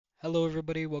Hello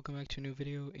everybody, welcome back to a new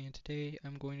video, and today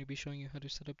I'm going to be showing you how to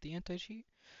set up the anti-cheat.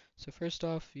 So first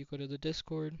off, you go to the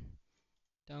Discord,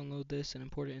 download this and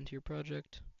import it into your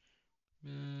project.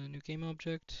 New game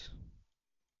object,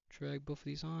 drag both of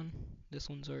these on. This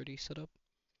one's already set up.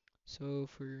 So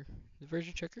for the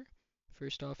version checker,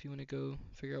 first off you want to go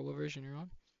figure out what version you're on.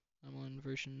 I'm on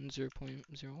version 0.01,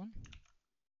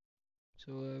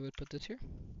 so I would put this here.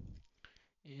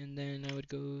 And then I would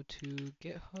go to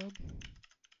GitHub,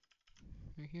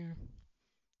 right here.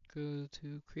 Go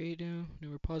to create new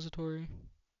repository.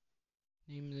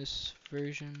 Name this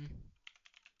version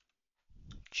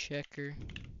checker,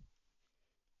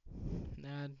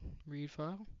 add read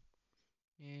file,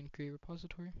 and create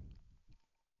repository.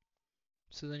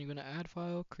 So then you're going to add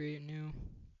file, create new,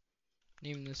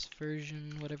 name this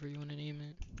version, whatever you want to name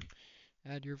it.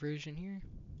 Add your version here,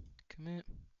 commit,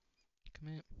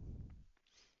 commit.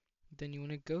 Then you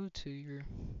want to go to your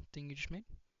thing you just made,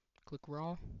 click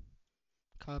raw,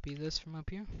 copy this from up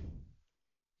here,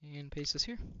 and paste this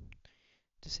here.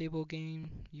 Disable game,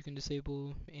 you can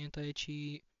disable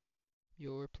anti-cheat,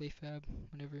 your playfab,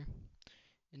 whatever.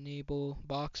 Enable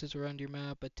boxes around your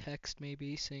map, a text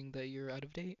maybe saying that you're out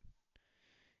of date.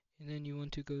 And then you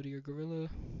want to go to your Gorilla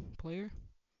player,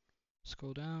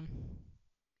 scroll down,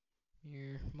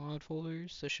 your mod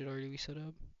folders, that should already be set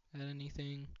up. Add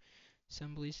anything,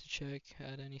 assemblies to check,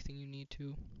 add anything you need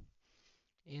to.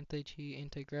 Anti-cheat,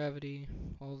 anti-gravity,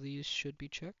 all these should be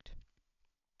checked.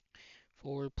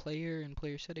 For player and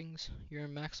player settings, your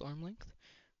max arm length,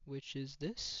 which is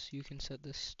this. You can set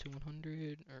this to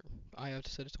 100, or I have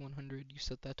to set it to 100. You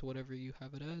set that to whatever you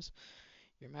have it as.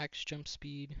 Your max jump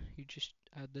speed, you just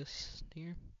add this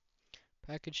here.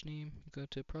 Package name, you go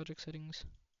to project settings,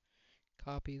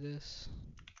 copy this,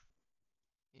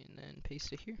 and then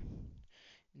paste it here.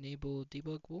 Enable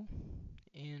debug wool,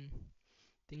 and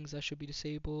things that should be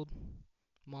disabled,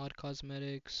 mod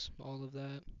cosmetics, all of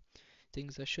that.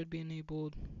 Things that should be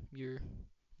enabled, your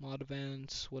mod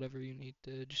events, whatever you need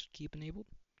to just keep enabled.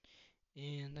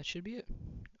 And that should be it.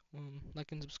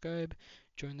 Like and subscribe,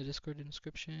 join the Discord in the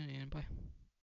description, and bye.